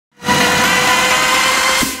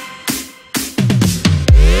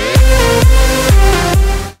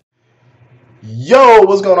Yo,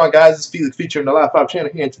 what's going on, guys? It's Felix featuring the Live 5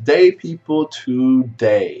 channel here, and today, people,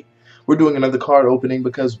 we're doing another card opening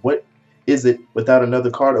because what is it without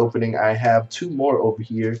another card opening? I have two more over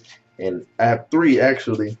here, and I have three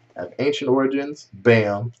actually. I have Ancient Origins,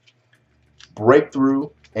 Bam, Breakthrough,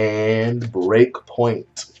 and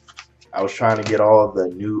Breakpoint. I was trying to get all the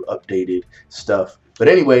new updated stuff. But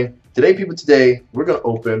anyway, today, we're going to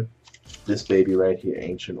open this baby right here,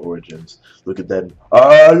 Ancient Origins. Look at that.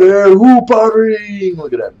 Hoopa ring!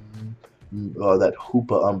 Look at that. That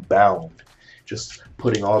Hoopa Unbound. Just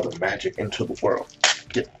putting all the magic into the world.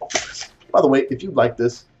 Get over this. By the way, if you like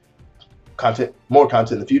this content, more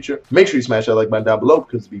content in the future, make sure you smash that like button down below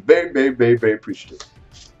because it'd be very, very, very, very appreciative.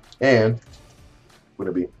 And we're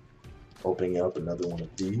going to be opening up another one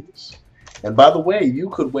of these. And by the way, you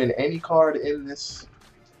could win any card in this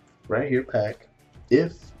right here pack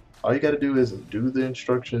if all you got to do is do the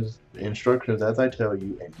instructions as I tell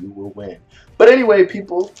you, and you will win. But anyway,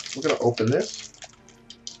 people, we're going to open this.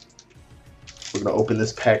 We're going to open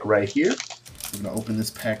this pack right here. I'm not going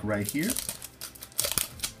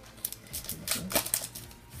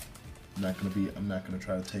to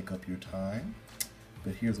try to take up your time.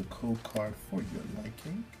 But here's a code card for your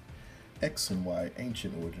liking. X and Y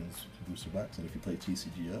Ancient Origins booster box. And if you play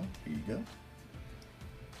TCG, here you go.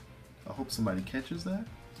 I hope somebody catches that.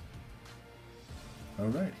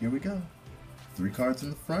 Alright, here we go. 3 cards in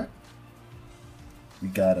the front. We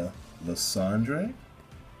got a Lysandre.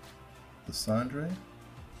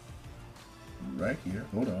 Right here.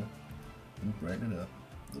 Hold on. Let me brighten it up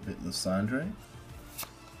a little bit. Lysandre.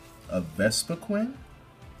 A Vespiquen.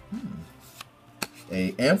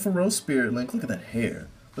 A Ampharos Spirit Link. Look at that hair.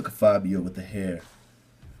 Look at Fabio with the hair.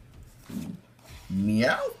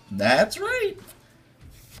 Meow. That's right.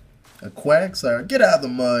 A Quagsire. Get out of the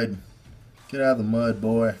mud. Get out of the mud,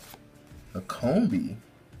 boy. A Combi.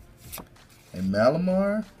 A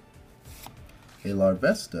Malamar. A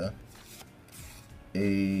Larvesta.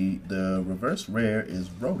 The reverse rare is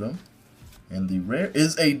Rotom. And the rare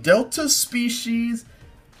is a Delta species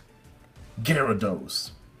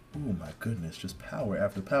Gyarados. Oh my goodness, just power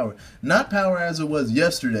after power. Not power as it was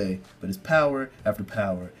yesterday, but it's power after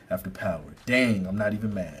power after power. Dang, I'm not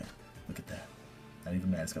even mad. Look at that. Not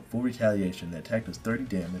even mad. It's got full retaliation. The attack does 30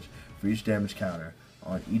 damage for each damage counter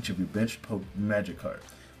on each of your bench magic cards.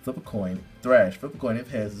 Flip a coin, Thrash. Flip a coin.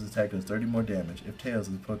 If heads, this attack does 30 more damage. If tails,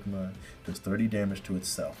 this Pokemon does 30 damage to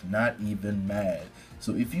itself. Not even mad.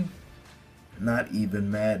 So if you, not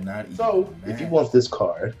even mad. If you want this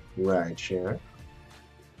card, right, Sharon?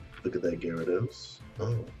 Look at that Gyarados.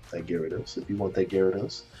 Oh, that Gyarados. If you want that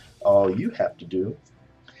Gyarados, all you have to do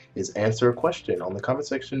is answer a question on the comment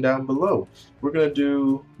section down below. We're going to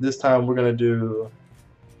do, this time we're going to do,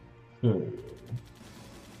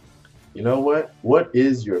 you know what? What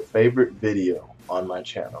is your favorite video on my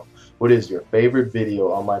channel? What is your favorite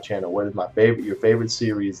video on my channel? What is your favorite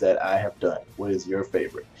series that I have done? What is your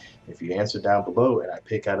favorite? If you answer down below and I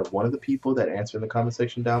pick out of one of the people that answer in the comment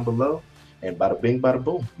section down below, and bada bing, bada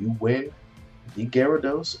boom, you win the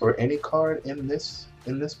Gyarados or any card in this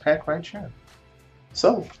pack right here.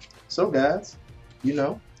 So guys, you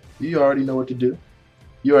already know what to do.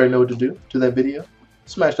 You already know what to do to that video.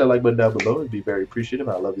 Smash that like button down below. It'd be very appreciative.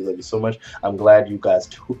 I love you so much. I'm glad you guys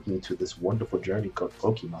took me to this wonderful journey called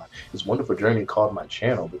Pokemon. This wonderful journey called my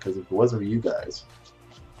channel, because if it wasn't for you guys,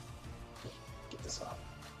 get this off.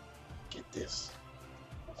 Get this.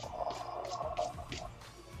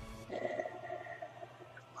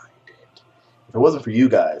 If it wasn't for you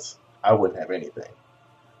guys, I wouldn't have anything.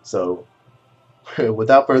 So,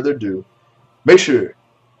 without further ado, make sure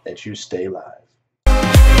that you stay live.